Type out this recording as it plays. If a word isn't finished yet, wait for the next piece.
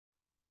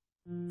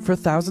For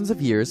thousands of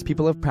years,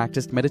 people have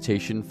practiced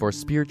meditation for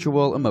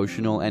spiritual,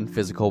 emotional, and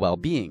physical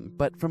well-being.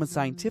 But from a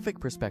scientific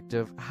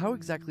perspective, how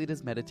exactly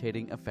does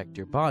meditating affect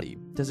your body?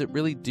 Does it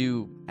really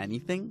do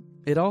anything?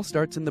 It all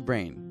starts in the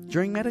brain.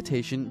 During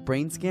meditation,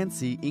 brain scans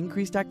see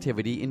increased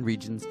activity in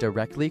regions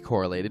directly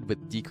correlated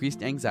with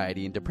decreased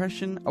anxiety and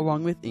depression,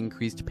 along with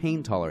increased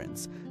pain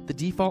tolerance. The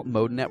default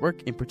mode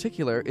network, in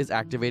particular, is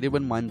activated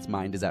when one's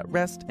mind is at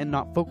rest and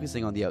not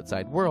focusing on the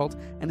outside world,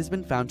 and has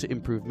been found to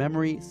improve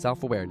memory,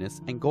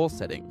 self-awareness, and goal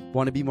setting.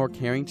 Want to be more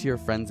caring to your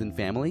friends and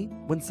family?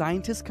 When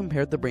scientists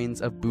compared the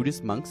brains of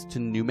Buddhist monks to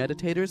new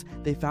meditators,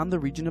 they found the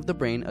region of the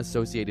brain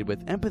associated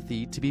with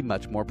empathy to be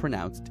much more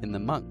pronounced in the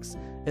monks.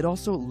 It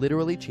also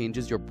literally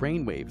changes your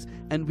brain waves,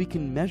 and we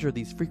can measure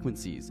these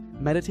frequencies.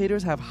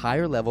 Meditators have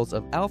higher levels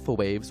of alpha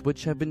waves,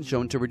 which have been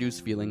shown to reduce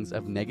feelings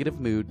of negative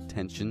mood,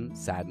 tension,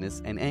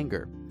 sadness, and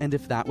anger. And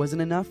if that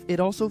wasn't enough, it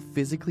also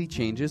physically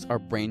changes our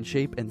brain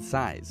shape and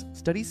size.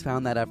 Studies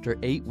found that after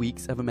 8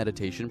 weeks of a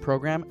meditation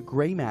program,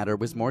 gray matter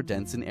was more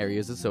dense in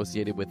areas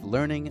associated with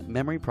learning,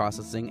 memory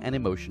processing, and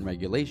emotion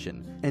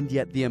regulation. And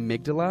yet the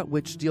amygdala,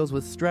 which deals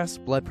with stress,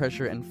 blood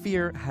pressure, and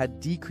fear, had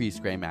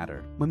decreased gray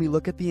matter. When we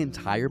look at the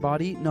entire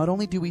body, not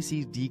only do we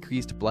see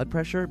decreased blood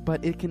pressure,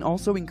 but it can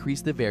also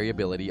increase the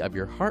variability of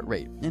your heart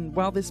rate. And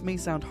while this may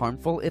sound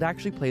harmful, it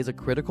actually plays a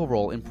critical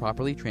role in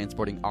properly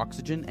transporting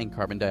oxygen and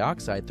carbon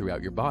dioxide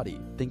throughout your body.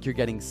 Think you're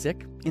getting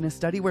sick? In a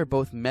study where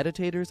both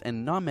meditators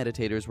and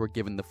non-meditators were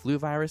given the flu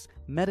virus,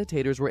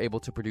 meditators were able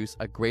to produce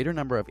a greater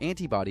number of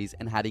antibodies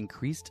and had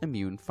increased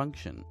immune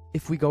function.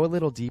 If we go a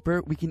little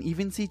deeper, we can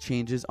even see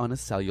changes on a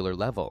cellular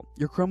level.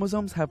 Your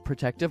chromosomes have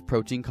protective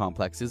protein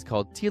complexes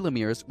called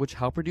telomeres, which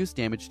help reduce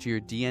damage to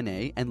your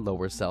DNA and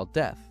lower cell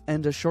death.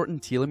 And a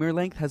shortened telomere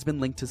length has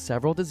been linked to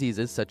several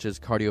diseases such as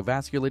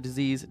cardiovascular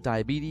disease,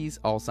 diabetes,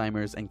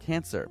 Alzheimer's, and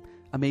cancer.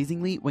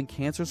 Amazingly, when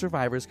cancer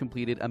survivors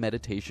completed a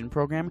meditation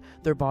program,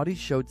 their bodies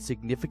showed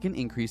significant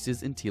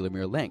increases in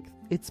telomere length.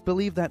 It's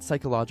believed that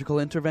psychological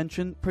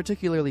intervention,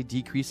 particularly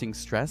decreasing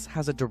stress,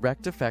 has a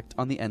direct effect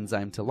on the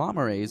enzyme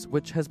telomerase,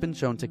 which has been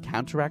shown to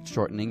counteract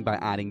shortening by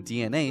adding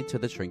DNA to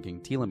the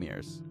shrinking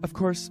telomeres. Of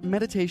course,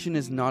 meditation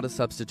is not a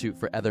substitute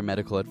for other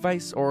medical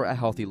advice or a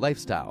healthy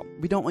lifestyle.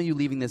 We don't want you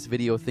leaving this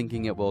video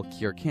thinking it will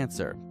cure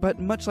cancer. But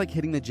much like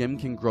hitting the gym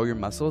can grow your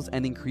muscles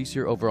and increase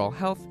your overall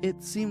health,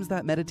 it seems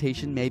that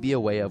meditation may be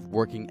a way of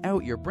working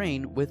out your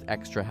brain with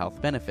extra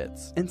health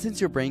benefits. And since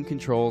your brain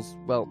controls,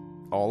 well,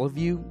 all of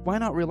you, why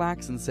not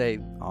relax and say,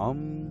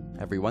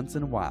 every once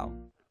in a while?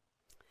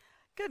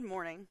 Good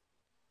morning.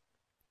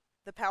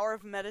 The power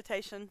of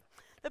meditation,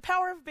 the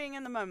power of being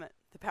in the moment,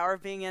 the power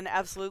of being in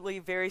absolutely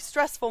very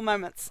stressful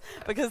moments,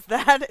 because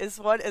that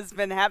is what has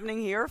been happening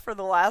here for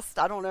the last,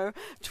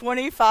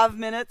 25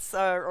 minutes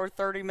or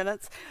 30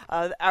 minutes.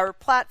 Our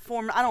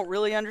platform, I don't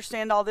really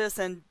understand all this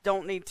and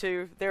don't need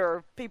to. There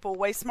are people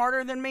way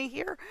smarter than me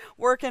here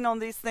working on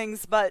these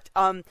things, but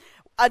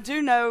I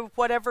do know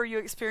whatever you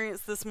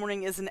experienced this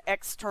morning is an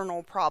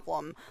external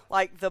problem.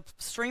 Like the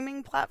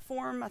streaming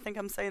platform, I think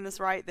I'm saying this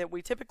right, that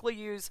we typically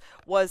use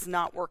was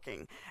not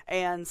working.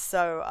 And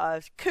so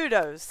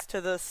kudos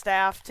to the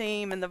staff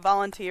team and the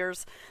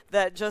volunteers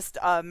that just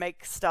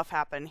make stuff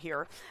happen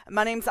here.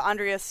 My name's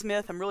Andrea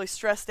Smith. I'm really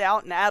stressed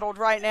out and addled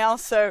right now,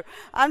 so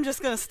I'm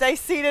just going to stay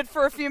seated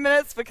for a few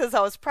minutes because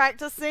I was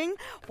practicing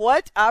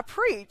what I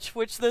preach,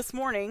 which this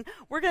morning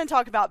we're going to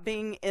talk about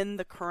being in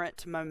the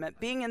current moment,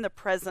 being in the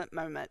present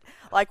moment.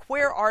 Like,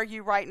 where are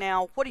you right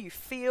now? What do you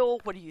feel?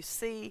 What do you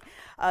see?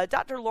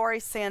 Dr. Laurie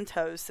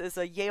Santos is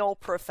a Yale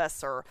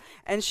professor,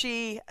 and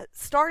she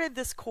started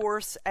this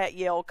course at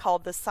Yale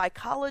called The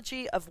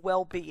Psychology of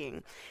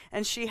Well-Being.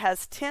 And she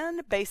has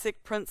 10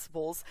 basic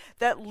principles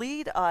that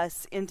lead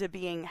us into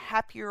being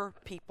happier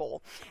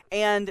people.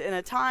 And in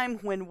a time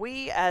when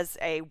we as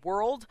a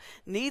world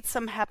need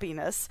some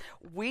happiness,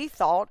 we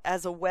thought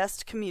as a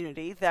West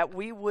community that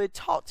we would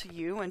talk to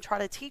you and try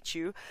to teach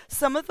you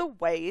some of the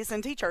ways,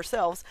 and teach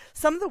ourselves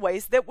some of the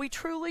ways that we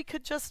truly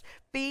could just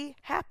be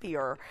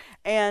happier.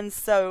 And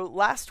so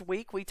last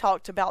week we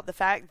talked about the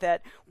fact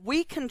that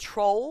we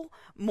control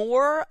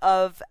more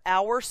of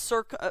our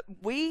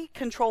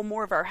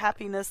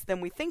happiness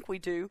than we think we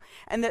do,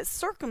 and that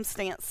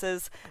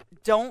circumstances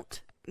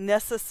don't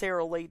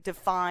necessarily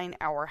define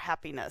our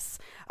happiness.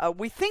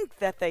 We think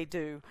that they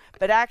do,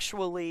 but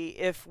actually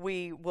if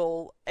we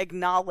will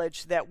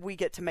acknowledge that we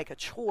get to make a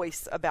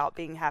choice about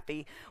being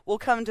happy, we'll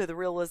come to the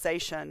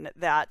realization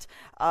that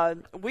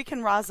we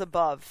can rise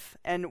above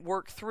and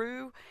work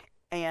through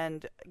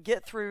and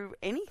get through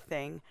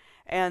anything.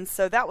 And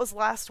so that was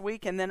last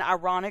week, and then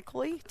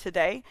ironically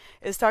today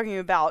is talking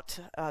about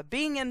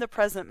being in the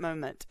present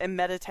moment and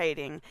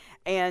meditating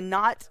and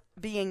not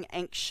being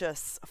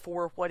anxious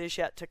for what is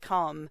yet to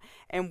come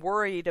and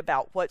worried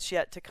about what's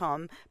yet to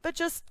come, but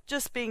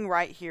just being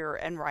right here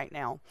and right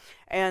now.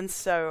 And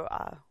so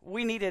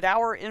we needed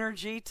our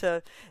energy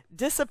to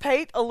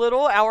dissipate a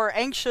little, our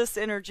anxious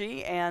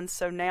energy, and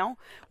so now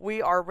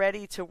we are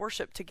ready to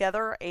worship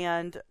together.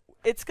 And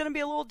it's going to be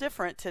a little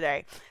different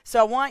today. So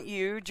I want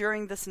you,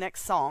 during this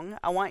next song,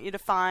 I want you to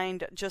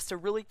find just a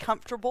really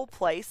comfortable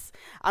place.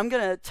 I'm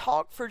going to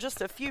talk for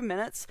just a few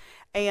minutes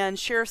and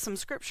share some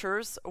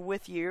scriptures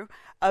with you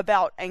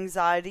about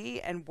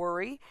anxiety and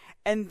worry.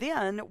 And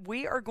then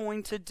we are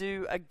going to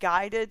do a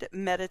guided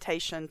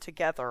meditation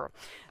together.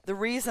 The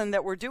reason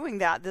that we're doing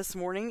that this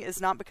morning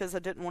is not because I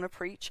didn't want to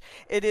preach.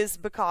 It is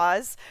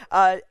because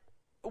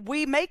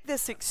we make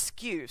this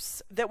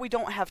excuse that we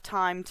don't have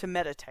time to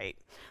meditate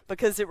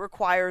because it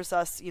requires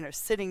us,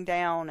 sitting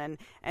down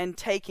and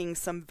taking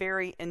some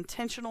very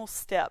intentional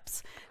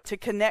steps to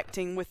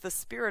connecting with the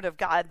Spirit of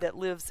God that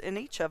lives in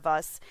each of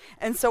us.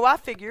 And so I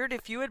figured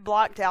if you had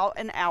blocked out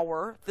an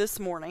hour this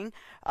morning,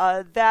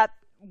 that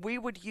we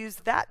would use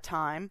that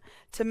time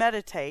to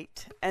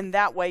meditate, and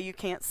that way you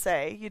can't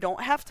say you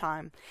don't have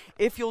time.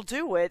 If you'll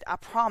do it, I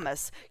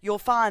promise you'll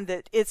find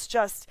that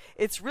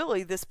it's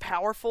really this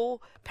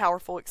powerful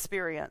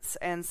experience.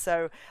 And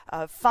so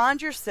find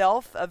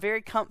yourself a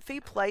very comfy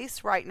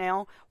place right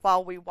now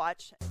while we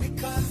watch.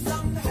 Because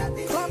I'm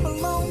happy. Clap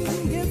along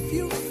if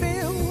you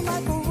feel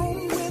like a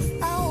room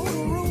without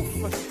a roof.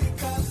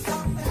 Because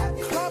I'm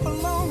happy. Clap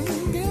along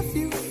if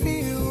you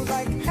feel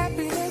like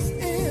happiness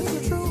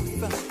is the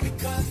truth.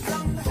 Because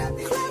I'm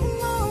happy. Clap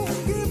along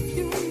if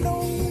you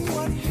know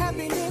what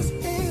happiness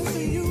is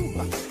to you.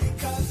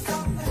 Because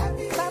I'm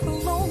happy. Clap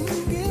along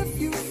if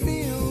you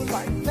feel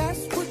like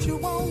that's what you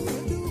want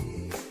to do.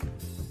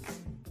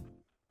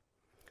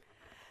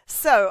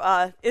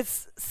 So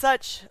it's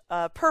such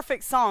a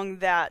perfect song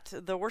that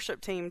the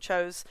worship team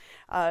chose.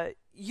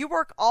 You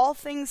work all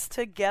things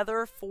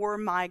together for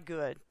my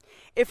good.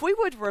 If we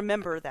would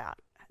remember that,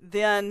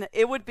 then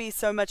it would be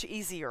so much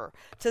easier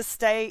to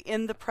stay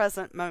in the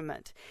present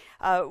moment.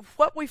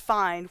 What we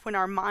find when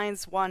our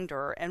minds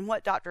wander, and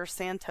what Dr.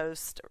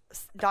 Santos's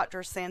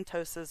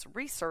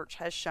research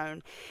has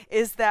shown,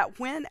 is that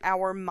when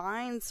our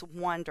minds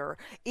wander,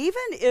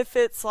 even if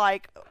it's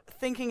like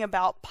thinking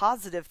about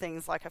positive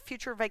things like a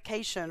future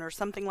vacation or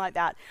something like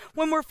that,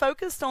 when we're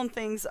focused on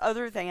things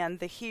other than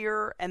the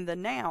here and the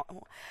now,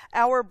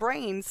 our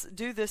brains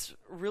do this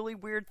really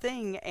weird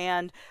thing,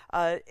 and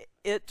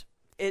it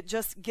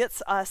just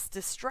gets us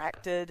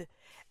distracted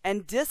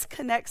and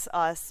disconnects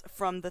us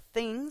from the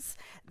things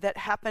that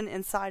happen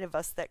inside of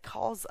us that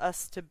cause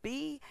us to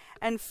be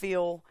and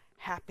feel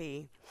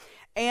happy.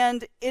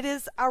 And it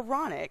is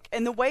ironic,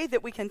 and the way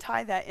that we can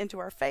tie that into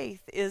our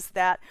faith is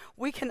that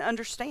we can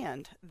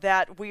understand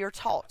that we are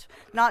taught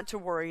not to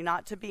worry,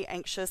 not to be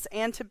anxious,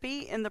 and to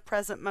be in the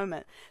present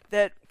moment.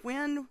 That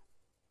when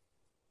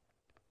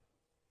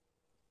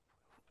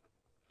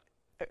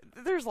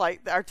there's like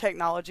our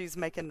technology's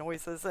making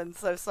noises, and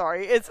so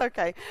sorry. It's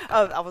okay.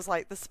 I was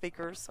like, the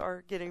speakers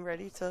are getting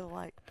ready to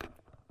like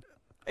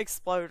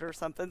explode or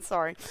something.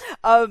 Sorry.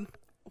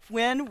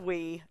 When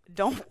we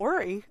don't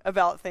worry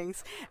about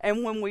things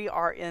and when we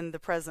are in the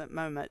present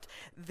moment,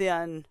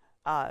 then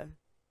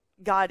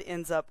God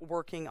ends up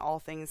working all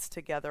things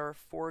together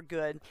for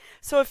good.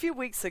 So a few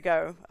weeks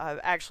ago,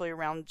 actually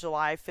around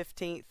July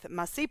 15th,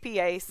 my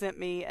CPA sent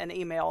me an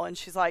email, and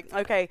she's like,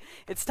 okay,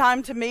 it's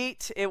time to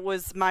meet. It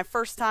was my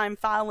first time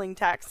filing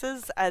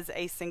taxes as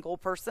a single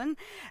person,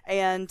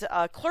 and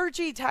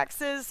clergy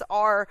taxes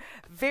are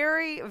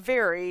very,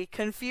 very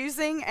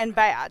confusing and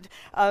bad.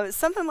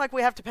 Something like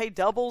we have to pay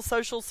double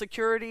Social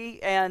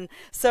Security, and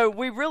so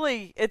we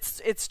really,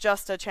 it's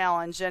just a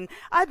challenge. And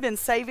I've been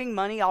saving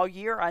money all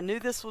year. I knew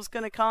this was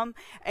going to come,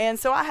 and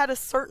so I had a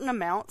certain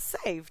amount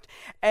saved.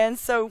 And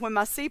so when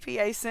my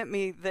CPA sent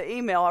me the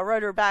email, I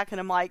wrote her back and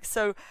I'm like,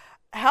 so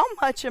how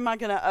much am I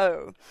going to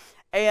owe?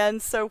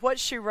 And so what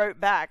she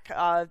wrote back,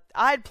 I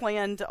had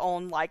planned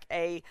on like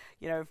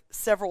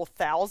several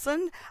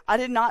thousand. I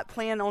did not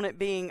plan on it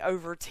being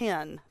over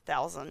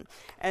 10,000.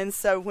 And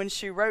so when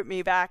she wrote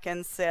me back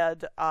and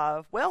said,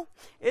 well,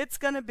 it's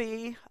going to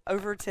be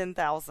over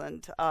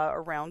 10,000,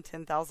 around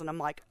 10,000, I'm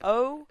like,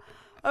 oh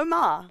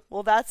my,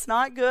 well, that's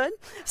not good.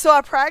 So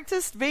I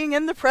practiced being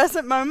in the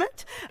present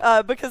moment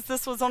because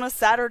this was on a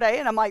Saturday,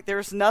 and I'm like,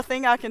 there's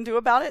nothing I can do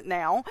about it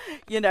now.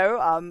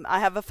 I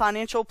have a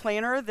financial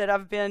planner that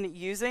I've been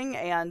using,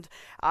 and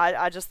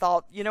I just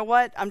thought, you know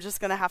what, I'm just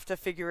going to have to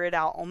figure it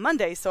out on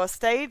Monday. So I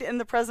stayed in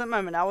the present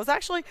moment. I was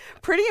actually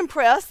pretty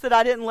impressed that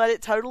I didn't let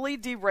it totally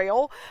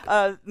derail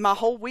my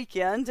whole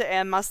weekend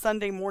and my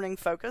Sunday morning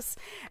focus.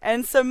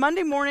 And so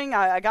Monday morning,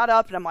 I got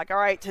up, and I'm like, all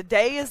right,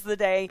 today is the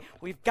day.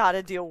 We've got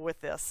to deal with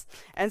this.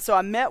 And so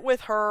I met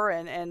with her,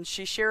 and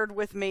she shared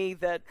with me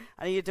that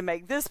I needed to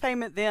make this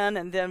payment then,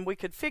 and then we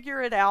could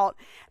figure it out.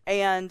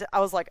 And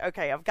I was like,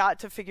 okay, I've got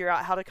to figure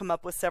out how to come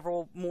up with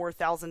several more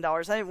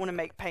 $1,000s. I didn't want to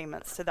make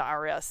payments to the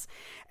IRS.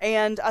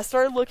 And I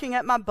started looking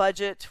at my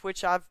budget,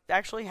 which I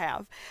actually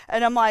have.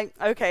 And I'm like,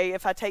 okay,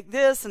 if I take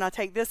this and I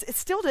take this, it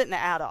still didn't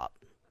add up.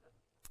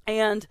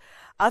 And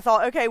I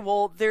thought, okay,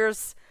 well,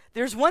 there's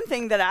one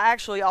thing that I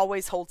actually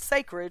always hold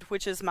sacred,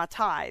 which is my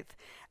tithe.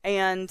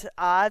 And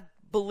I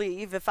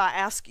believe, if I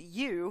ask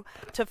you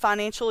to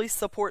financially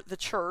support the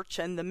church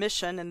and the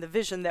mission and the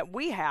vision that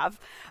we have,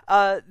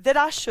 that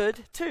I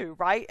should too,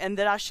 right? And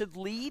that I should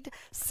lead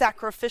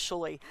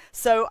sacrificially.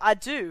 So I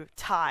do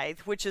tithe,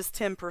 which is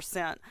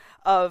 10%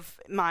 of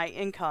my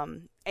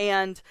income.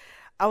 And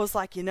I was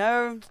like,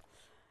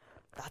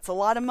 that's a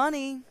lot of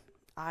money.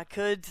 I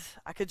could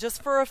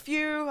just for a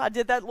few, I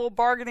did that little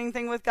bargaining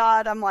thing with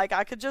God. I'm like,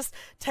 I could just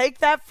take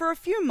that for a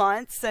few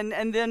months and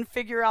then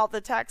figure out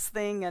the tax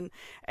thing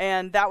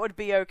and that would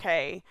be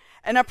okay.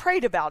 And I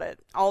prayed about it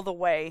all the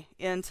way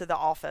into the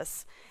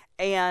office.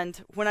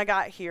 And when I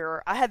got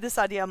here, I had this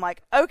idea. I'm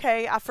like,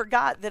 okay, I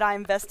forgot that I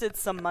invested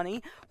some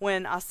money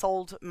when I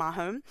sold my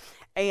home.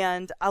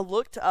 And I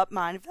looked up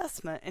my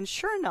investment. And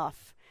sure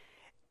enough,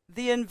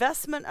 the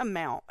investment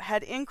amount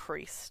had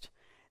increased.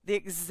 The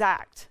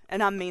exact,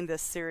 and I mean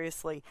this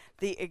seriously,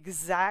 the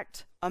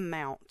exact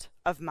amount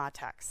of my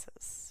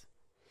taxes.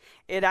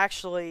 It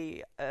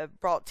actually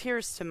brought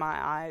tears to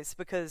my eyes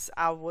because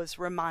I was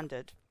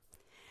reminded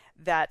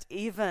that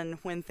even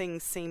when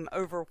things seem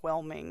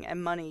overwhelming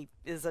and money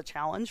is a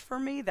challenge for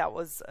me, that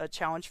was a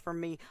challenge for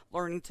me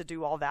learning to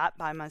do all that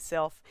by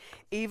myself,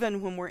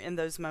 even when we're in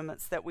those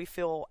moments that we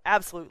feel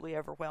absolutely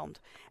overwhelmed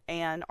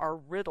and are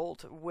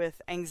riddled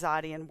with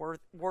anxiety and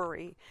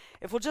worry,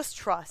 if we'll just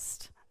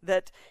trust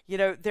that,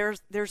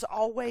 there's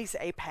always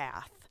a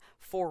path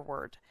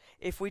forward.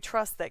 If we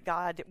trust that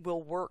God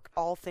will work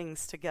all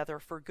things together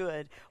for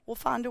good, we'll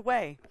find a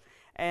way.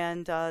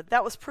 And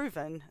that was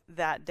proven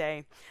that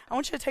day. I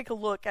want you to take a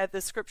look at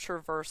the scripture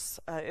verse.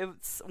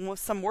 It's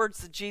some words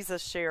that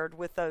Jesus shared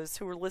with those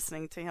who were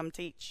listening to him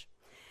teach.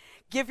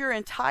 Give your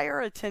entire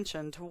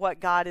attention to what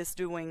God is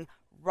doing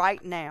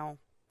right now.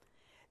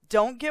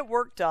 Don't get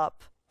worked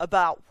up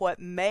about what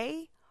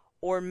may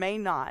or may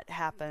not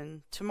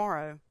happen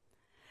tomorrow.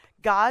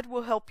 God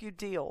will help you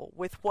deal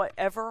with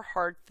whatever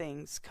hard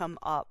things come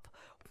up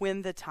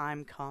when the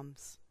time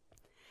comes.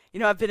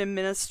 I've been in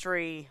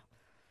ministry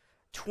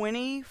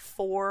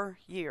 24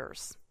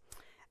 years,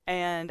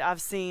 and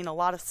I've seen a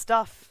lot of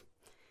stuff.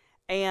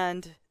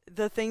 And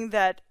the thing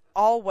that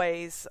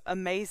always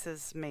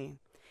amazes me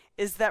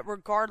is that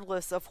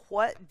regardless of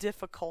what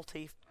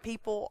difficulty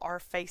people are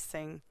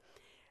facing,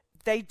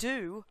 they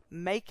do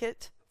make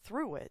it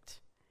through it.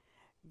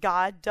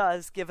 God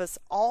does give us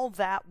all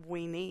that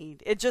we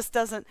need. It just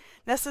doesn't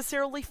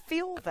necessarily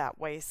feel that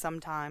way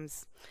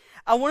sometimes.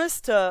 I wanted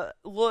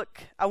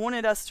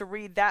us to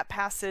read that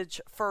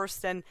passage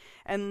first.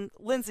 And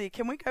Lindsay,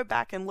 can we go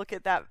back and look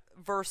at that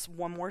verse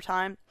one more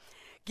time?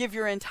 Give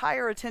your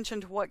entire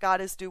attention to what God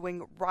is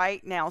doing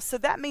right now. So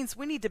that means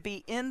we need to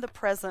be in the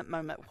present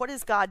moment. What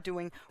is God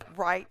doing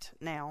right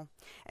now?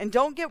 And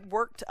don't get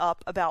worked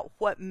up about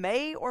what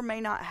may or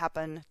may not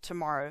happen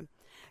tomorrow.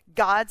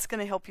 God's going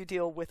to help you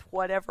deal with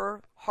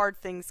whatever hard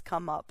things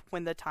come up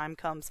when the time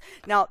comes.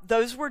 Now,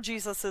 those were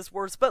Jesus's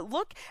words, but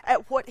look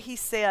at what he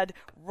said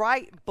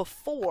right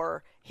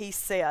before he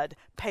said,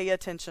 pay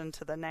attention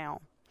to the now.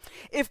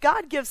 If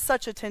God gives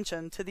such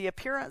attention to the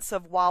appearance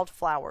of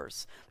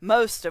wildflowers,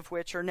 most of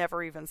which are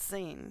never even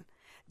seen,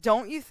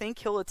 don't you think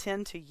he'll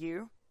attend to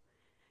you?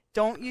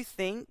 Don't you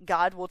think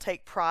God will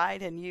take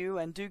pride in you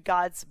and do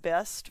God's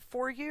best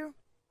for you?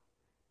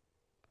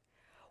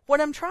 What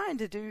I'm trying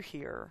to do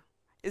here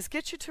is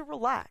get you to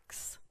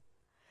relax,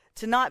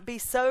 to not be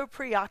so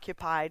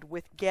preoccupied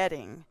with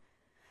getting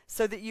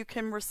so that you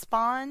can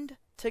respond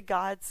to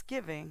God's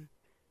giving.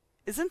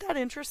 Isn't that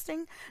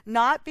interesting?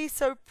 Not be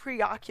so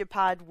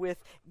preoccupied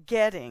with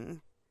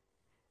getting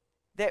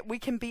that we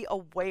can be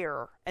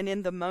aware and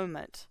in the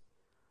moment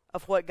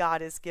of what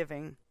God is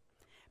giving.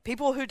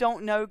 People who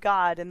don't know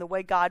God and the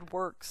way God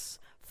works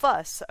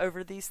fuss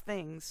over these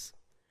things,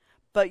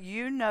 but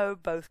you know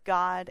both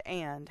God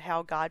and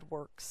how God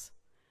works.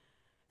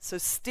 So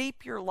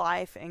steep your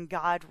life in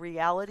God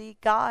reality,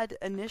 God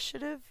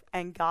initiative,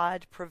 and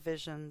God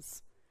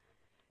provisions.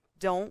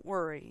 Don't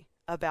worry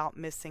about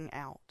missing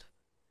out.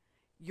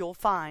 You'll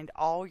find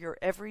all your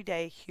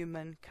everyday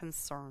human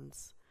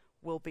concerns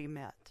will be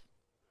met.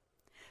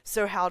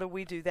 So how do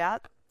we do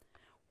that?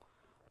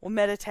 Well,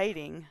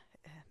 meditating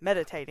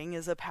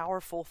is a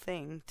powerful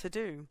thing to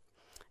do.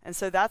 And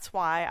so that's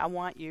why I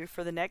want you,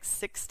 for the next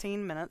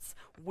 16 minutes,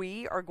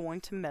 we are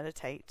going to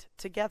meditate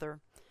together.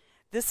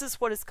 This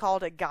is what is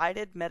called a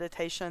guided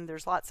meditation.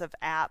 There's lots of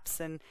apps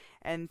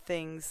and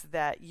things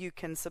that you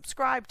can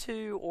subscribe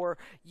to, or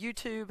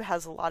YouTube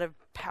has a lot of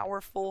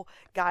powerful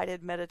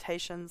guided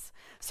meditations.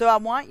 So I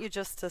want you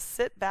just to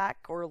sit back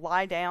or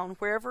lie down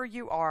wherever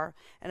you are,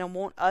 and I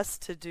want us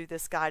to do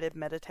this guided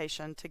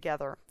meditation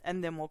together,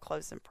 and then we'll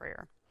close in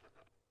prayer.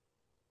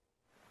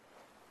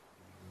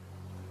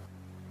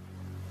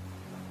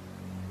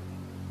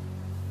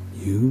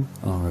 You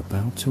are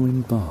about to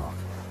embark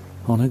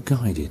on a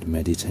guided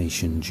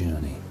meditation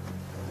journey.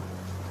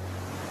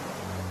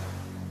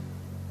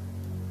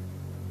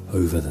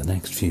 Over the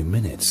next few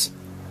minutes,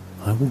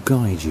 I will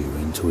guide you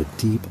into a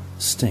deep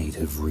state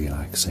of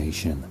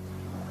relaxation,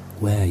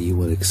 where you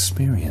will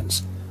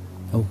experience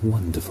a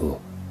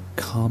wonderful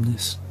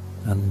calmness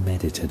and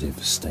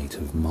meditative state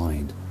of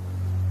mind.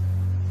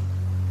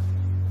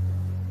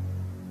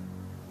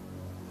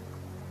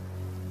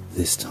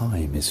 This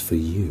time is for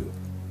you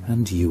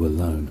and you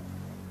alone.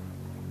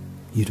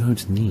 You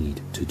don't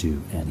need to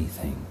do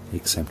anything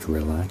except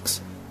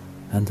relax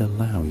and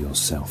allow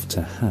yourself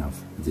to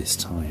have this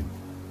time.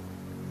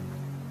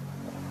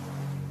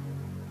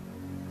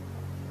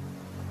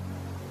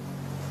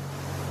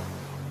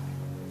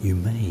 You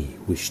may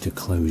wish to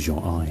close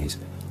your eyes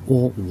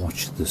or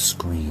watch the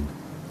screen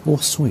or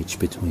switch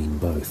between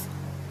both.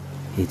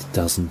 It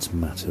doesn't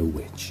matter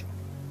which.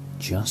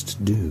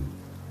 Just do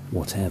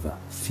whatever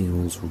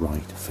feels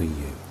right for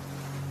you.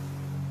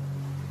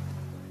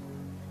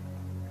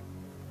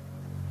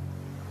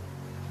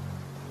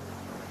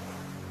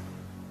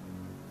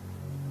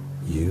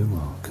 You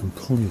are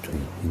completely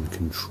in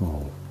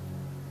control,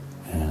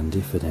 and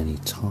if at any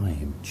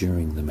time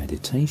during the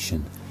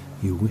meditation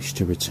you wish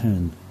to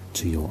return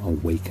to your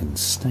awakened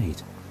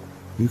state,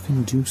 you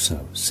can do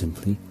so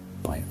simply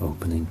by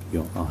opening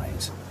your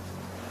eyes.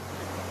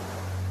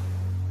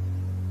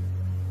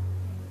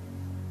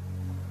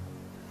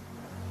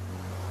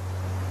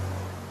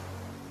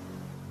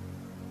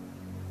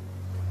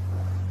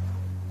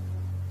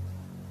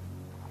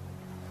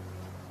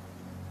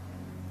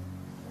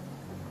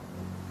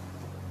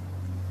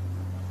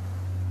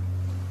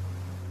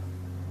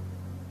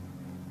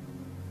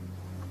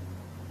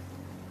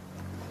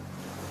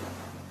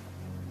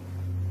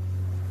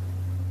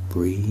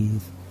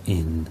 Breathe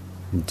in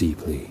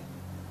deeply.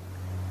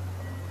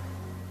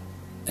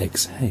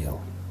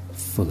 Exhale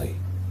fully.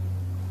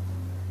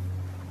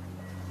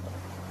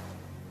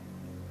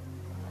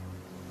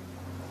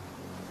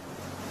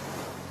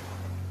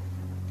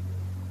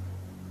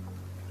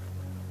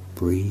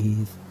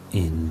 Breathe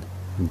in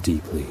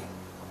deeply.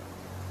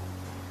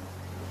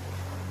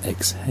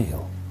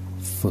 Exhale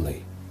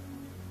fully.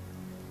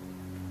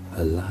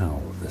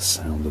 Allow the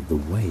sound of the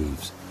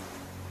waves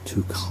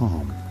to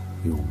calm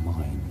your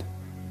mind.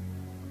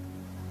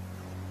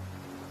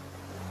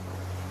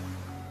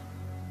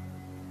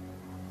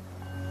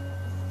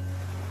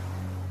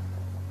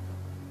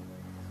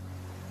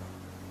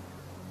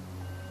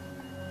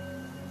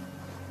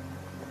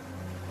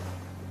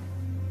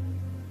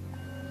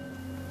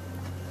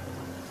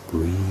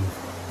 Breathe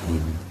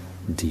in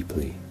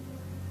deeply.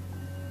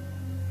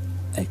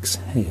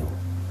 Exhale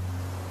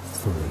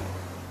fully.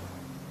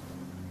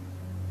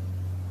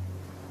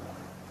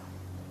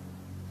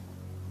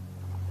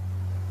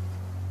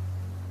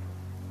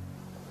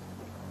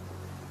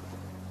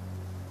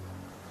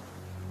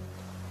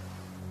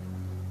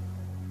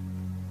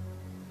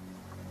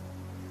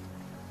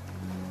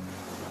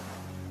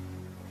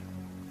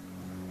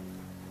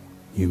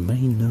 You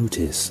may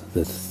notice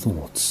that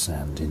thoughts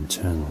and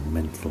internal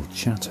mental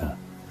chatter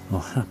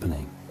are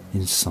happening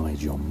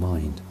inside your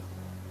mind.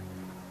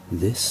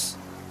 This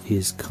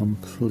is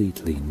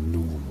completely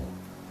normal.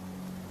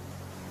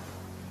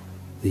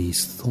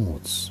 These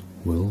thoughts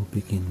will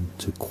begin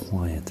to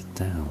quiet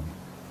down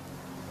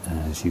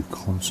as you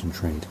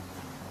concentrate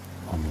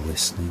on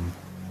listening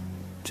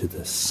to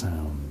the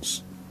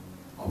sounds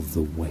of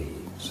the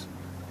waves.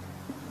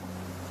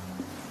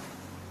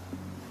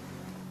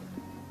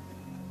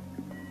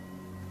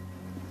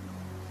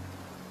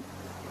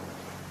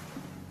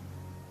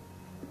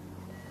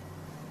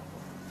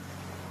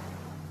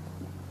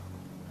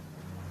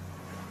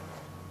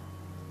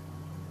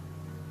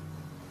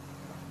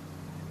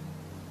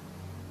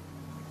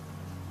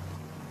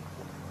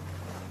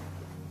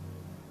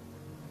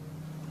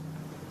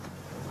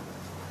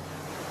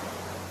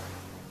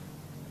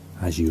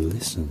 As you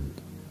listen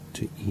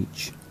to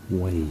each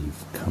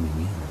wave coming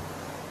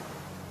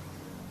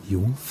in, you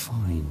will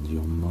find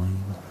your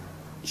mind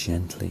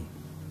gently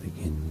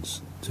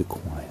begins to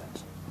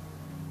quiet.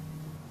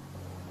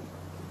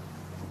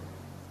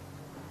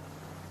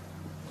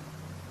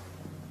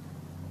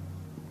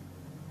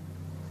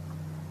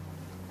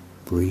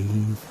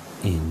 Breathe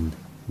in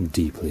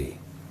deeply.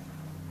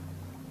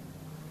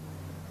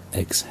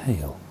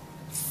 Exhale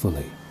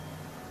fully.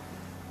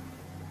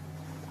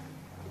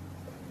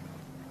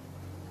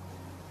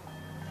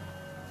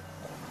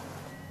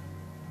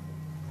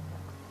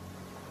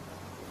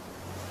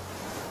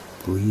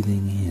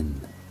 Breathing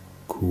in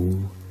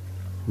cool,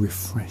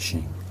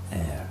 refreshing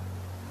air.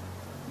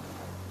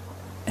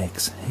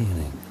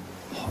 Exhaling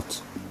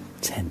hot,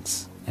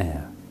 tense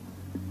air.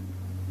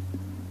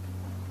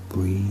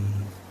 Breathe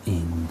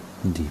in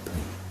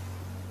deeply.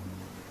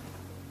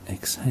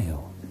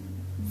 Exhale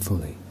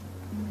fully.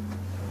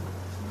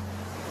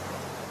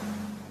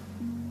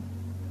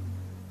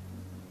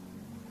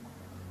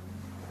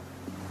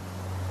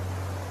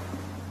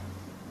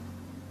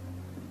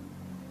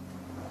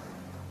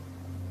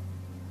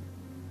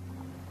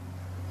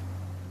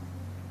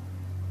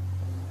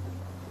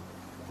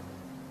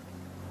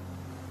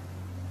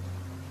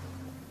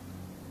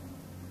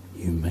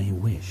 You may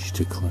wish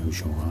to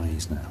close your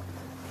eyes now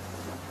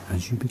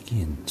as you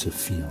begin to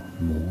feel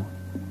more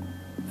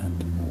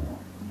and more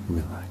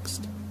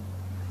relaxed.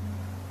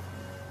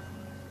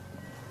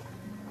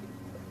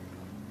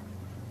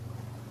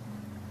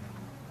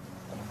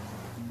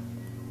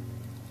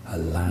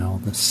 Allow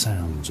the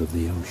sounds of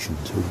the ocean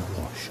to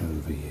wash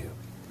over you,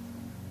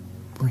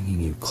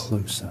 bringing you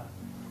closer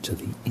to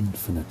the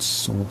infinite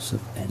source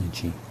of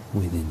energy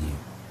within you.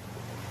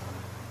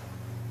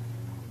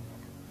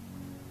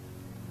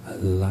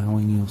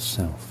 Allowing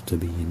yourself to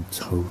be in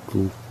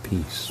total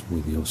peace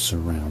with your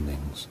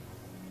surroundings.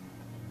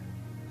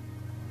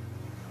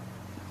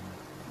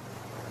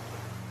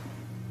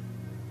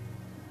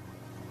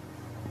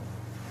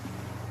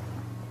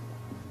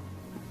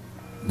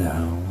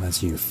 Now,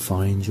 as you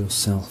find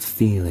yourself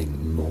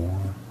feeling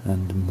more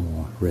and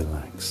more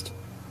relaxed,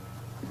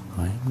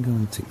 I am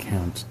going to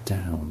count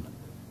down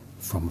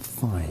from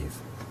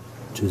 5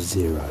 to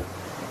 0.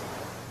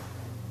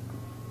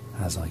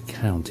 As I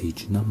count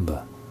each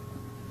number,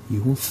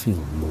 you will feel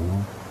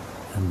more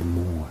and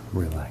more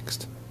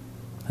relaxed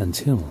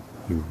until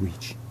you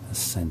reach a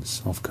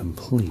sense of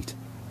complete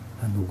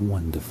and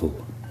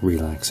wonderful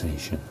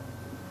relaxation.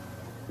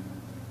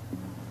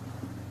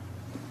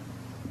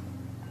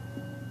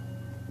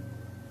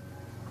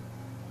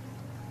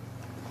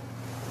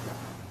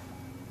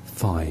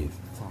 5.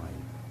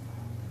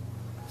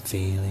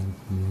 Feeling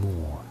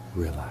more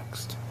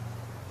relaxed.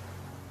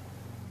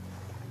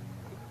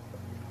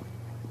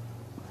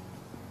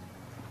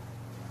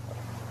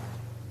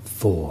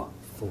 4.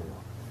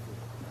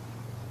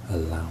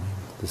 Allowing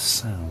the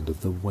sound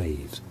of the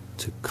waves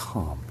to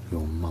calm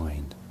your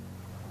mind.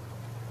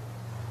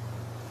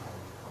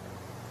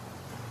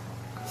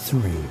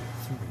 3.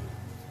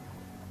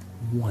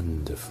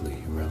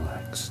 Wonderfully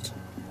relaxed.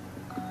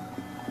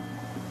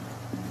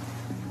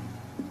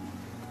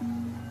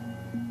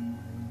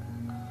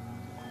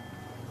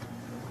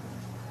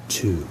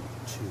 2.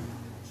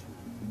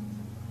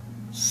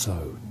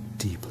 So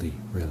deeply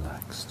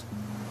relaxed.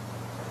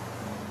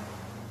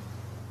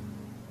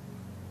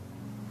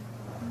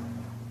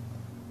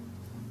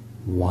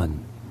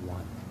 1.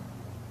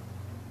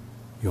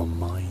 Your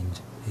mind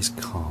is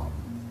calm.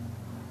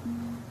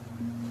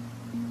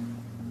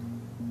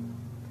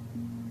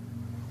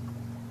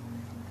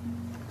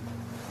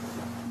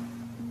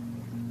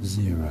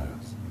 0.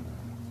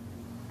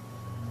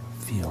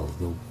 Feel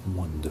the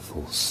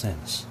wonderful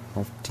sense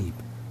of deep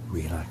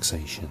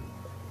relaxation.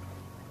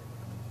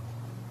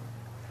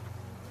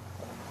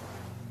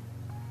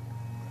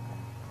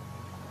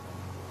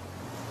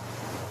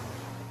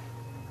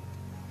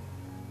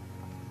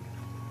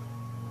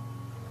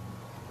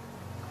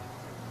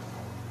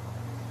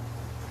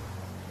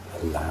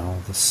 Allow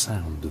the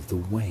sound of the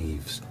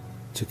waves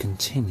to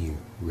continue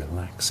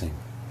relaxing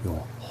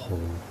your whole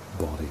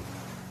body.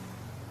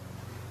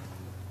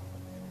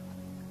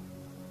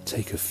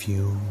 Take a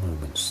few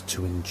moments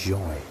to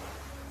enjoy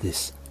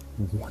this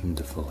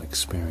wonderful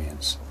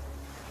experience.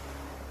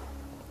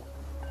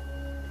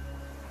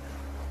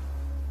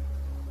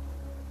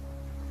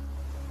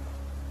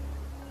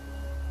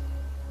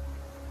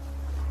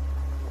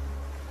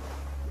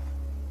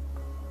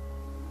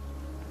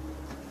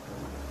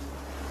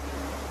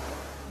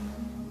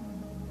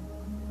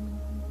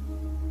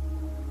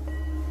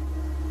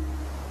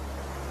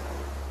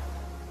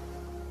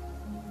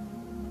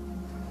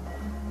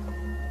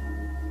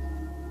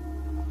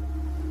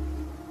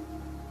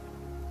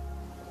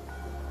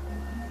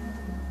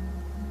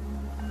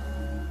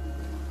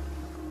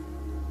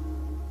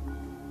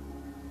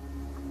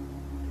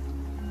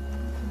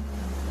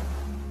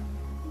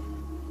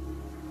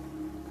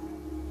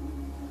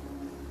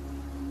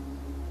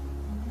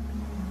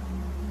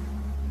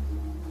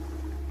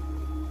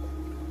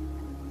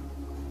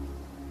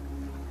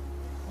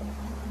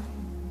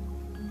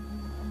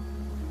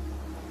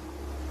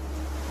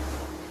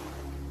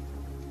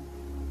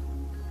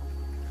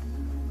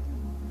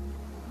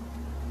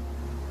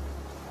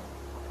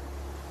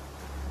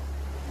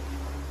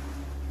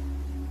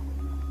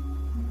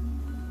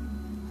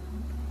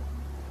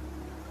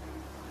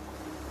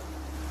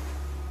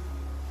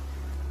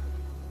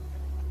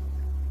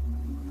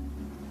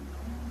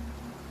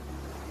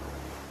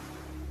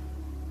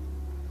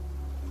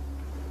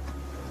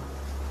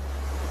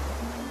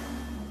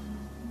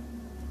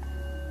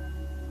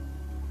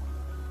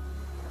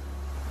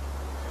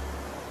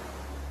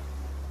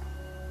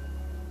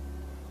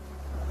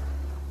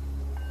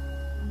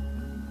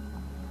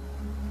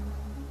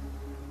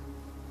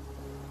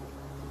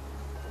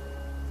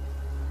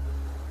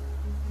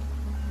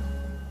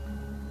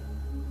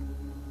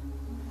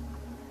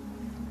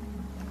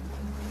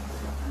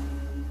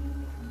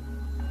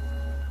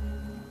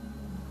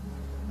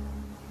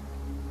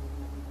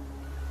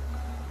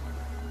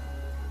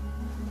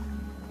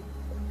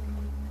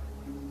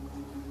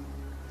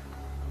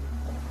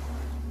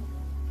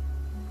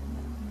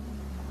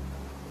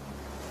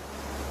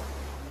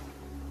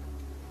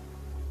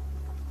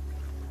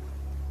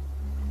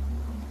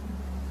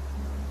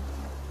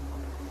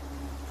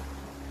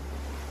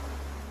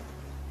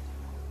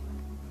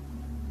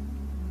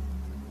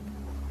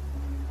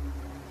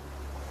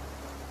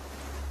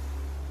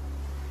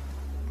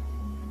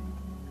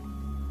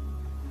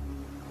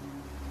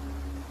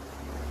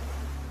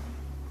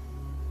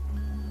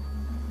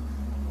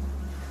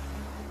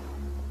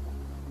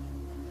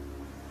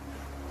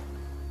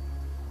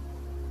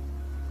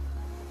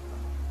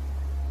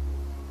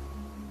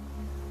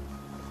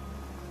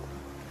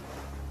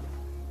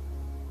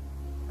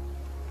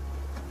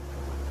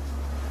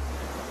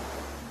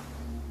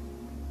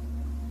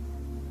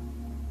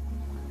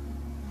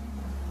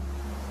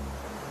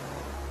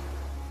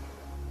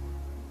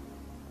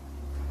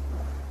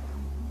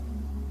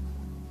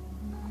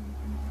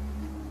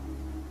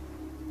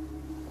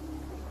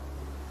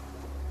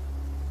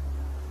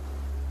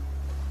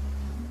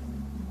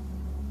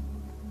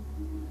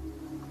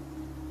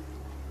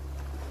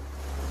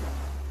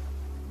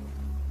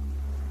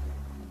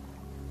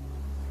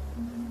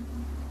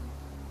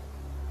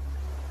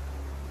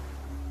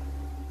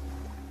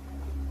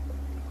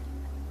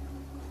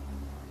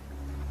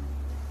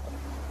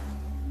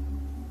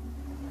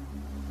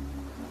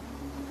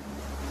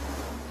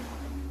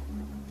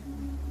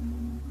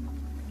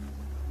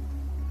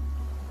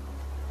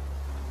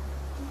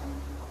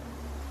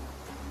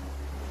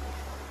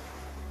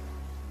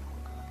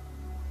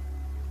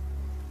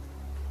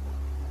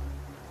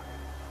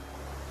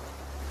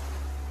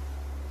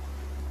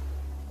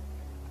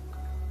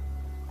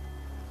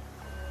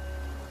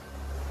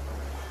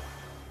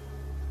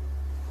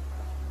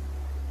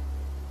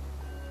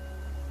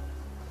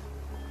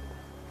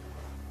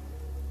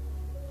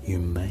 You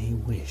may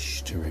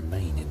wish to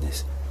remain in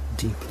this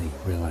deeply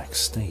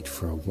relaxed state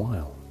for a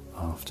while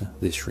after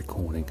this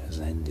recording has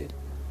ended,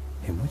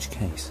 in which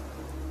case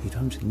you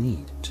don't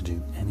need to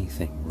do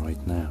anything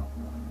right now.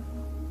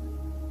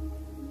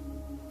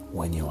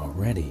 When you are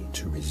ready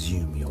to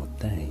resume your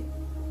day,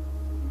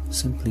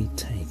 simply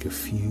take a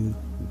few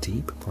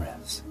deep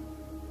breaths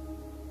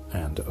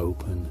and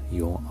open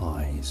your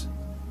eyes.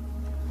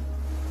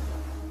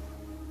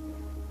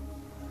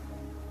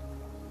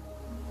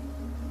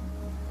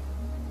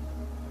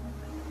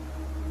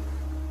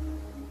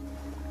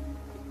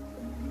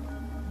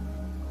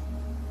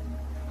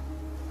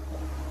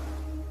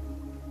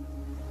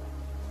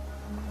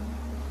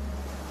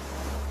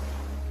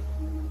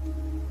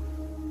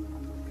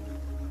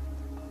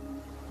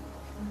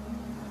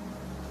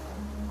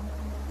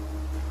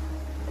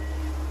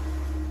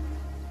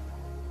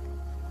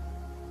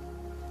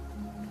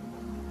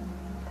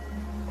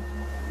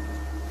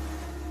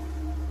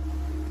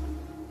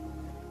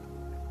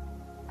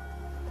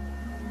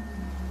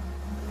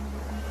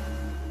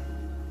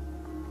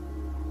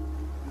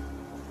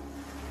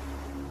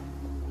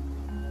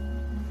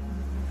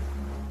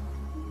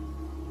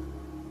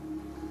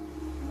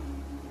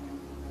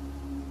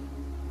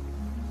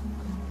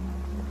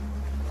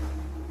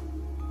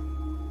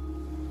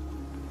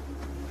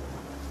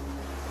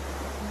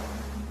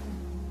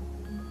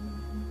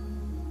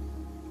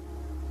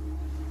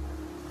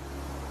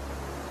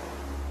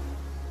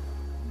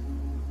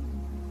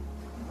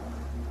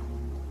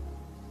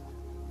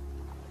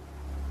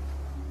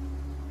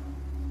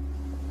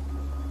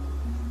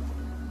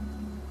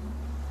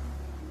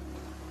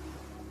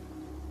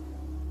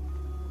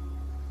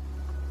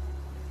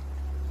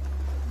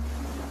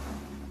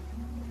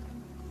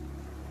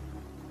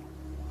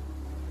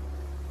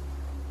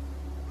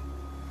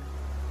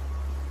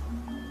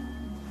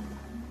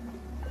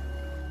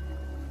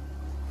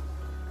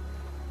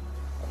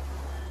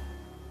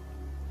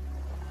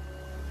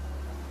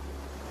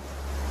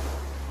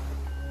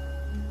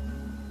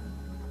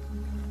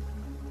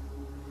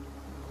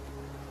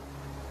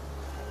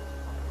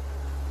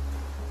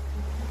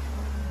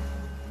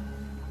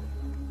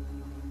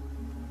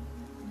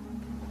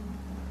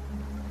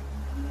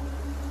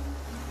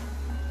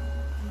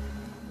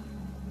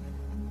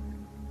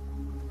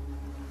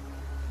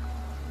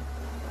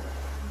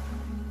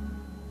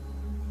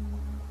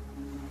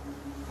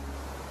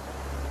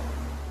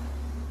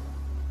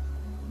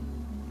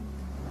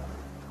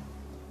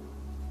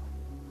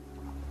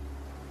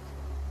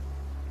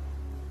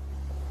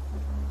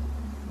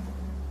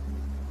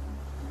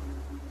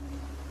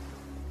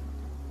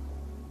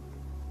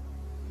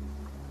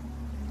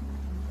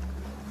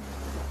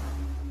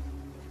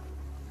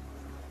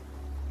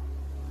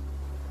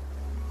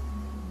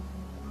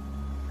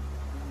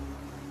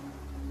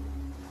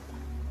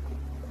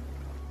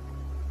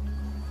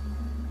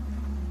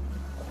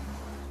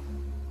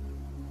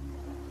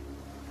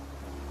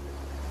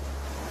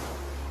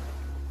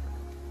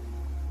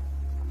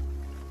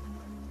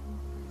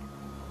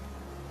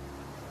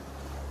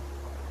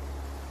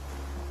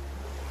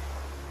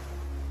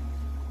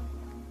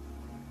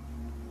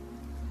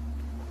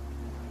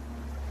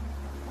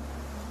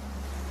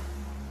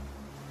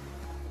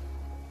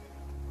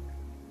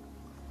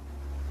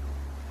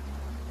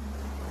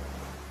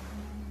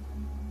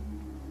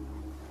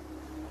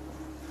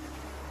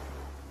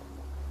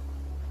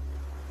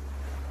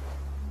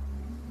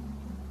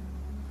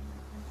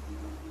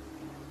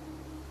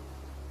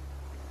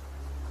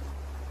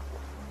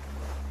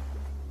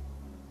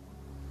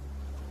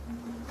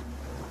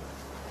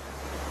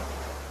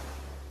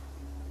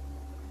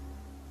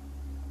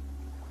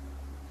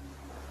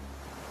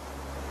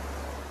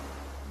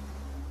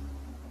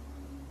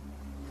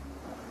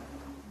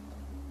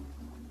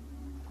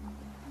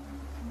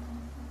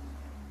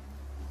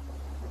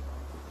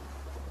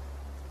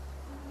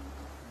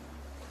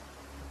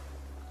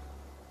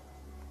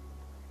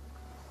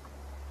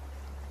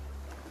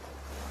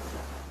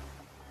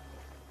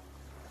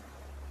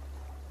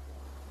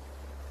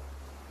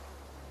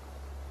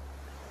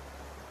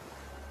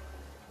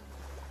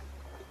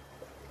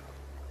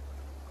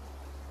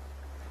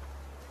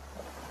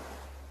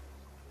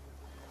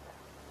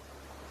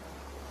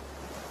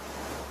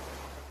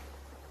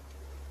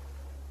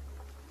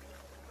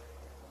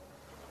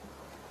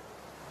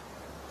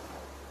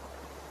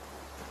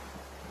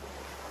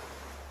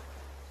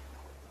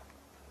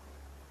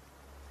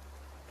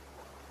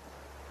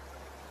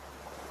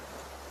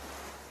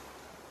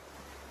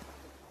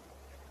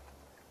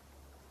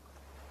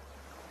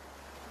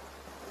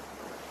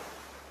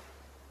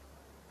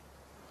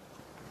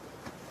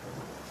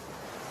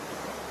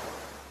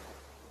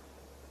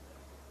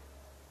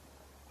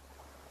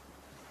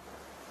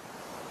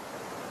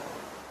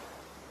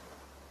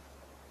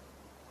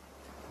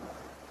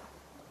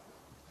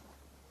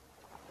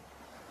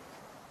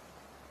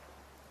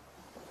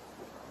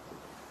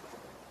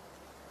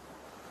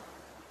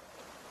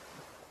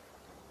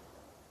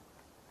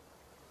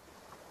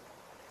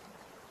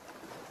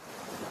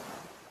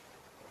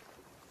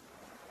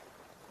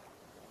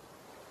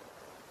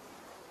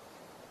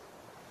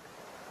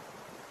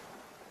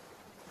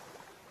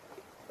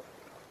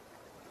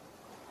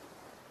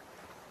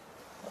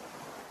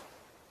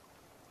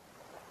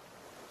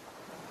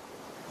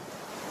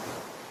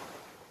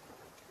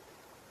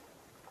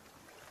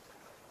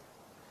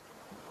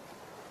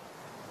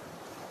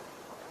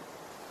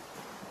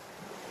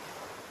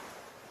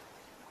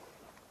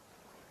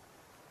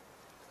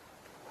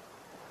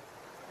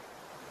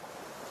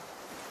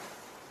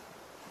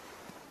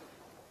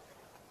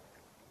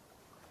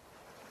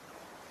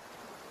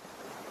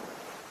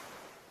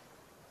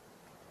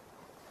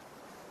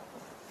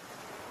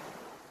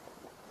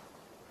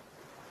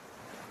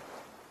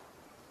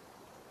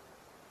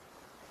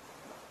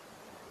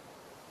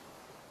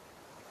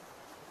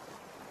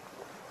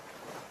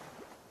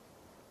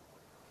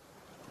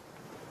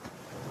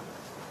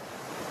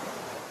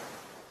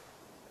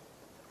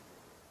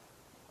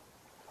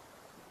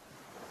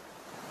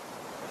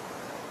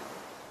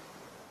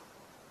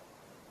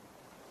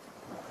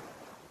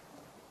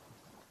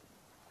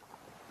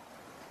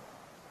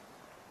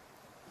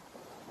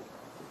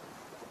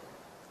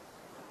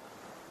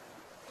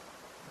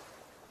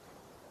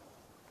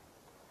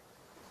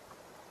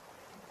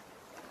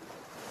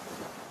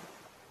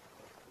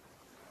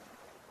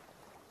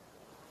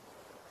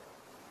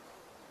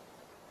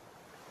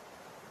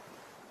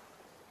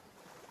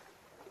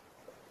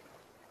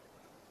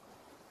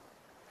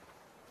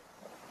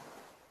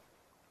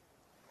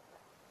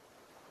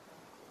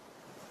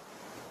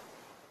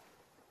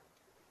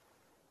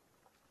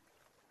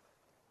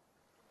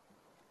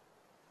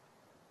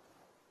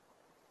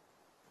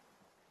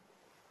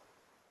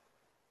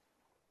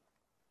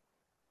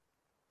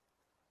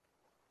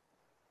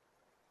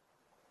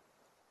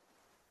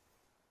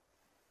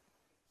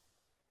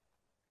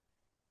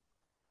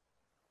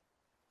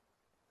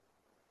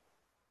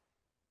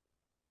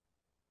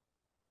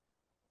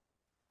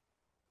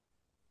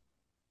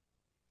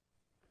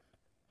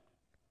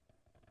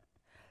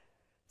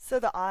 So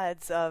the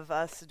odds of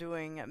us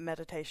doing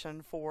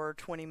meditation for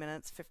 20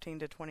 minutes, 15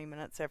 to 20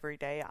 minutes every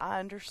day, I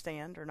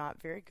understand are not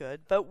very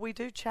good, but we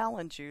do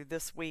challenge you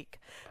this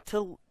week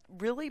to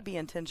really be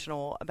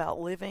intentional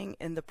about living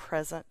in the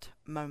present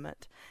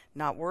moment,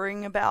 not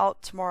worrying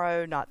about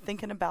tomorrow, not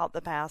thinking about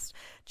the past,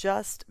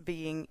 just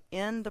being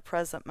in the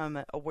present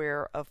moment,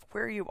 aware of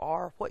where you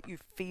are, what you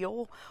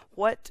feel,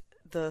 what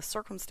the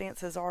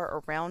circumstances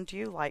are around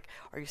you, like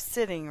are you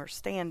sitting or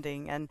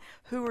standing, and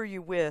who are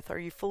you with? Are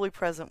you fully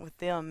present with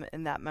them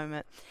in that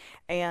moment?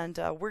 And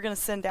we're going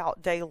to send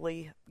out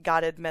daily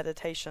guided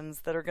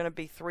meditations that are going to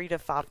be 3 to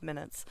 5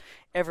 minutes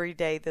every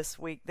day this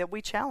week that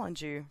we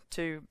challenge you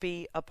to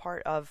be a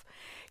part of.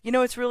 You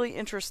know, it's really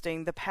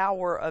interesting, the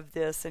power of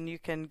this, and you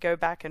can go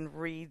back and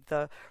read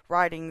the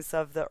writings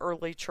of the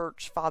early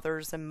church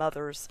fathers and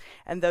mothers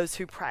and those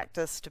who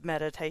practiced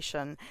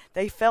meditation.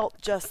 They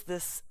felt just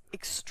this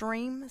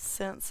extreme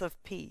sense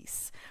of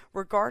peace,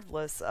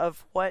 regardless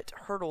of what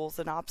hurdles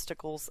and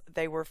obstacles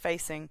they were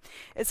facing.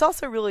 It's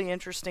also really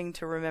interesting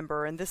to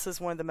remember, and this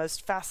is one of the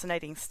most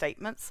fascinating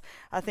statements,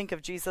 I think,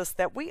 of Jesus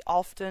that we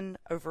often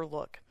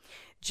overlook.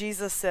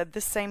 Jesus said,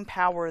 "This same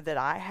power that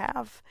I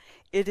have,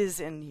 it is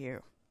in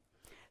you."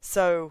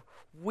 So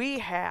we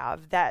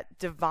have that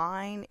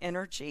divine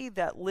energy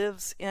that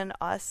lives in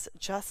us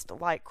just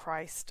like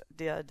Christ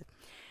did.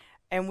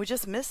 And we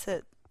just miss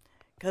it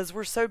because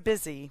we're so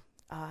busy.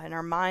 And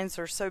our minds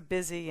are so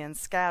busy and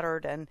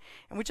scattered, and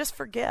we just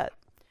forget.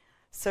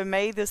 So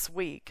may this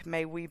week,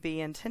 may we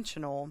be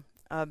intentional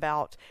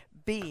about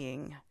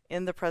being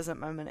in the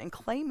present moment and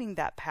claiming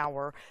that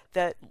power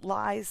that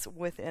lies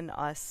within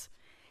us.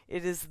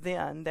 It is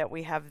then that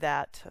we have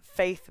that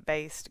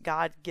faith-based,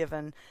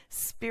 God-given,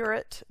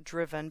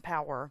 spirit-driven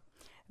power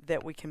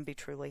that we can be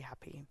truly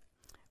happy.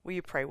 Will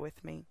you pray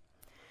with me?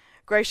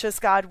 Gracious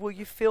God, will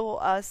you fill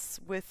us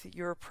with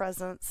your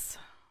presence?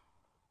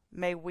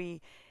 May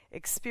we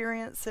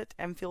experience it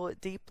and feel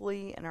it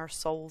deeply in our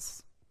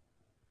souls.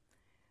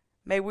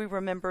 May we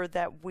remember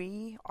that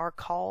we are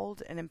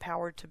called and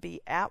empowered to be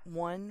at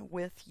one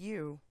with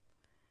you,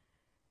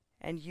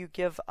 and you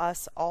give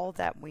us all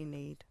that we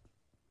need.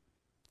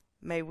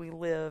 May we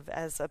live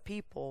as a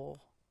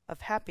people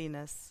of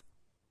happiness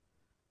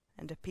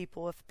and a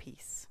people of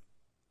peace.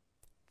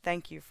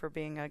 Thank you for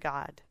being a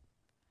God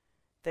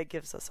that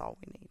gives us all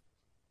we need.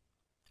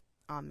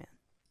 Amen.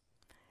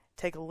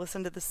 Take a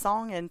listen to the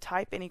song and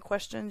type any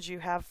questions you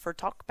have for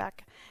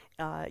Talkback.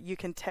 You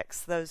can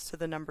text those to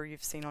the number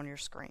you've seen on your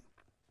screen.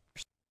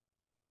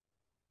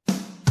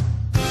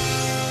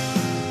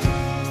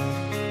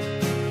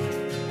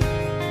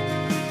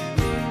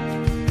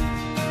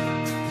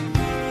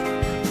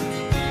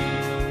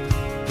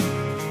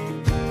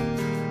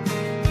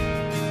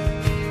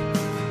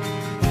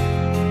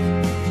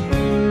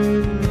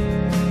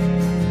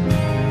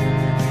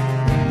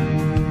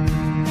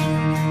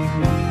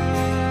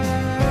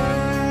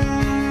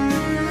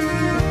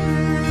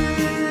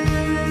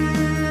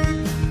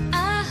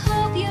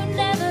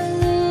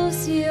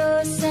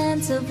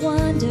 Of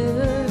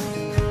wonder,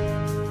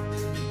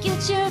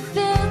 get your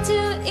fill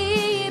to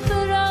eat,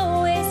 but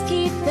always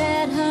keep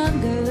that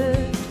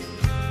hunger.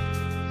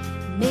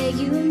 May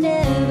you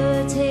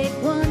never take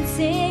one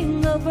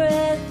single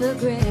breath for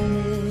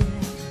granted.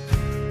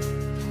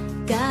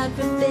 God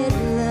forbid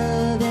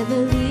love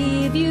ever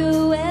leave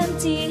you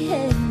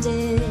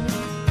empty-handed.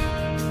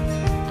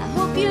 I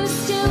hope you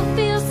still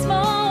feel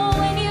small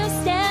when you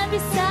stand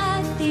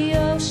beside the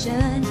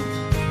ocean.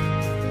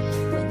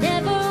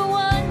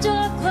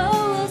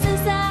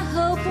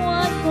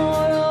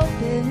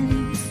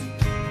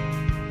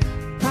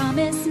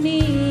 Promise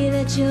me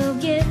that you'll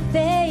get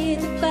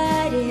faith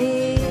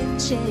fighting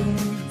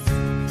chance.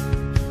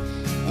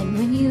 And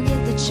when you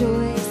get the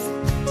choice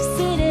to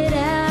sit it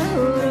out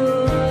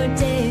or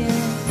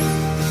dance,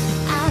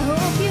 I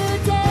hope you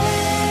dance.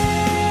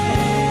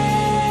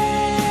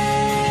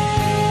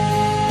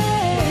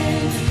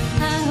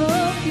 I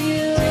hope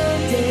you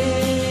dance.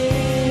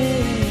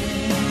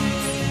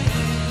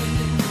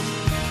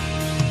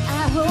 I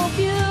hope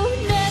you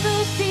never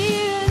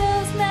fear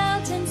those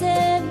mountains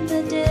in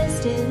the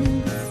distance.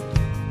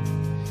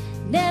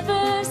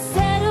 Never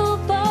settle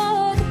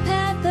for the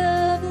path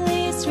of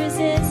least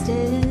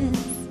resistance.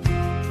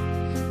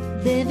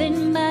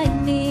 Living might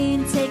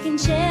mean taking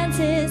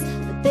chances,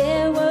 but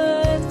they're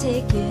worth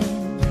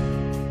taking.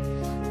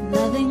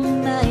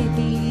 Loving might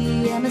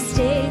be a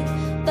mistake,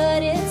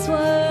 but it's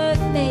worth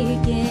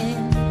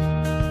making.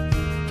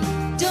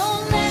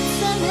 Don't let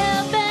some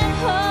help and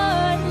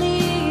heart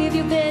leave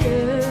you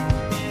bitter.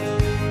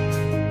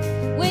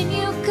 When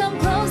you come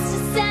close to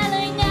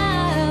selling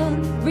out,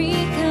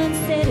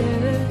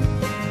 reconsider.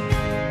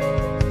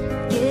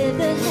 Give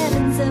the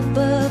heavens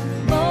above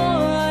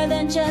more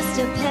than just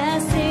a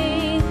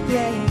passing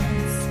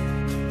glance.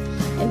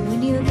 And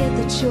when you get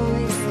the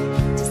choice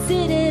to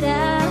sit it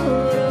out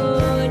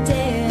or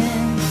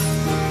dance,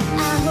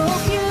 I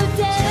hope you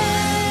dance.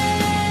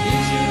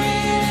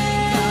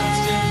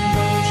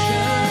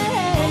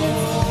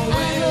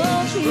 I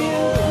hope you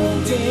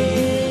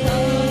dance.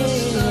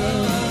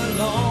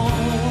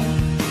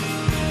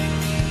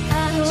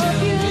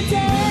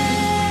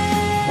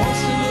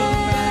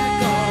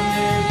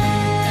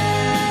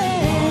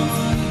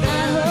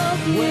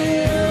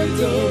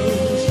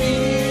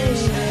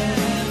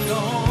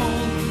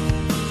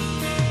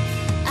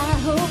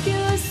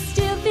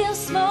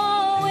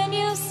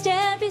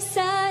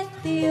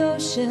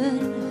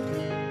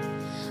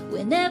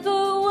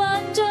 Whenever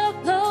one door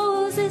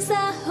closes,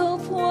 I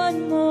hope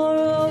one more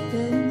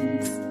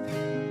opens.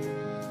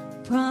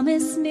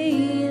 Promise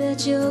me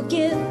that you'll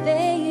give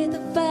faith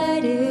a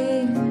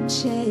fighting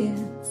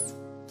chance.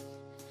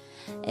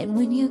 And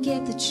when you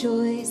get the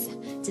choice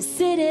to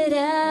sit it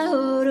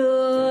out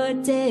or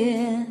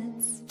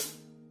dance,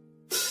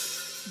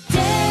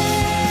 dance,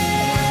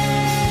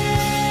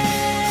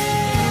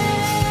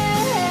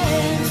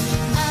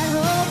 I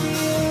hope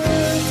you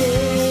dance.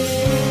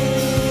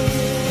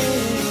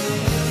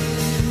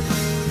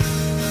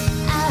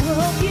 I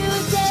hope you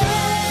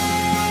dance.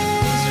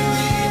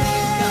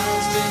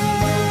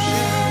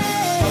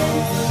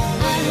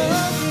 I hope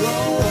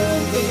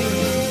you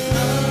dance.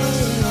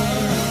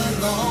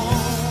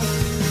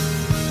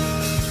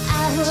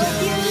 I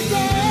hope you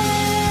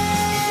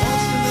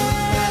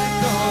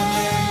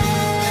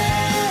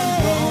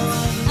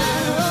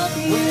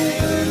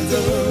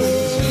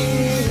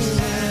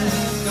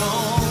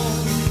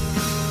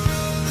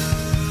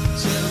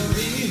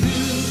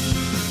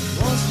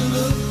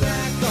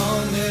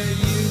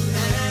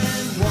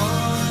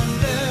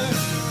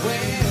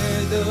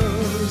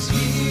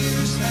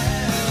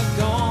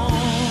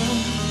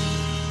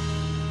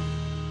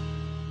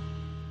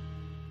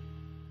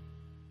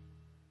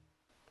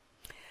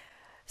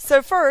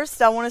So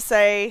first, I want to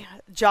say,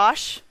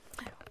 Josh,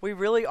 we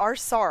really are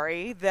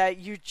sorry that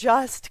you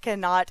just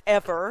cannot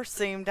ever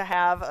seem to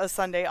have a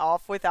Sunday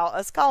off without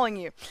us calling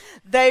you.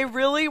 They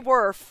really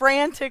were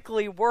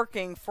frantically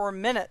working for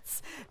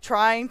minutes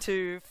trying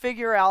to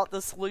figure out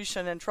the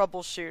solution and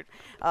troubleshoot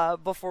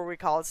before we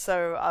called.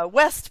 So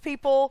West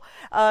people,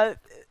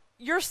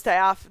 your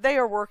staff, they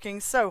are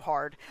working so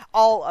hard,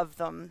 all of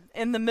them,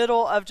 in the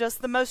middle of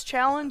just the most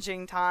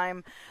challenging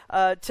time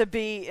to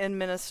be in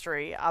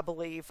ministry, I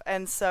believe.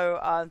 And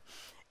so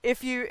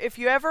if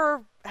you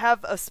ever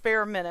have a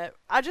spare minute,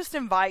 I just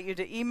invite you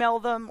to email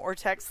them or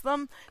text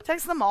them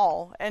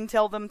all and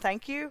tell them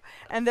thank you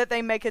and that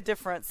they make a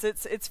difference.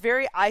 It's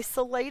very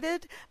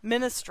isolated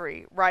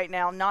ministry right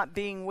now, not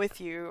being with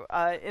you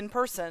in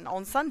person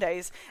on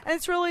Sundays, and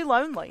it's really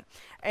lonely.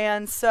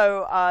 And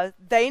so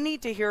they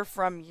need to hear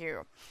from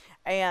you.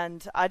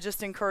 And I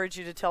just encourage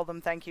you to tell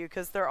them thank you,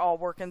 because they're all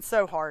working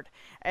so hard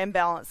and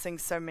balancing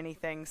so many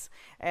things.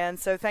 And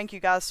so thank you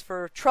guys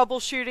for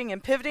troubleshooting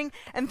and pivoting.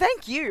 And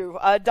thank you.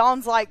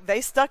 Dawn's like,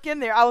 they stuck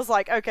in there. I was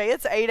like, okay,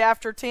 it's 8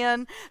 after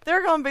 10.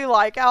 They're going to be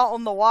like out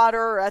on the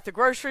water or at the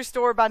grocery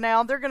store by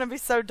now. They're going to be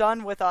so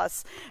done with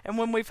us. And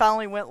when we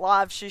finally went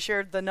live, she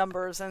shared the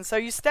numbers. And so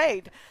you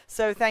stayed.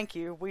 So thank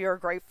you. We are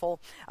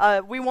grateful.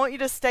 We want you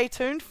to stay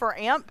tuned for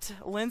Amped.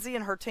 Lindsay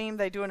and her team,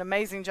 they do an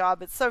amazing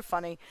job. It's so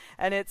funny.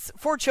 And it's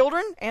for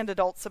children and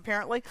adults,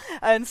 apparently.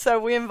 And so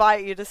we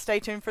invite you to stay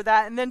tuned for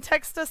that. And then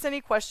text us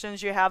any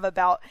questions you have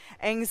about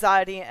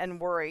anxiety and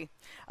worry.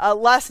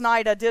 Last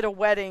night I did a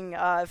wedding,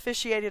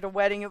 officiated a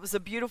wedding. It was a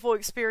beautiful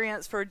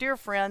experience for a dear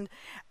friend,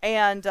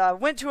 and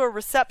went to a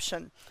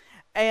reception.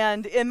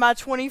 And in my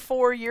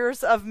 24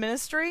 years of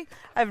ministry,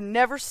 I've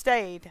never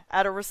stayed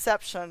at a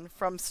reception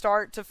from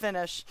start to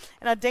finish.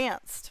 And I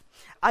danced.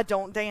 I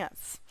don't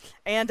dance.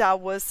 And I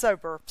was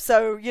sober.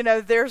 So,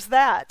 there's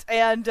that.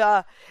 And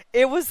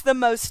it was the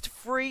most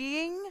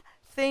freeing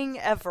thing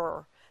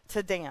ever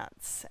to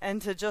dance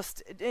and to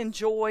just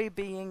enjoy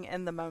being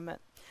in the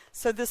moment.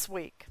 So this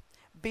week,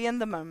 be in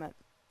the moment.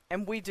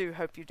 And we do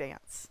hope you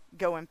dance.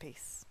 Go in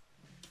peace.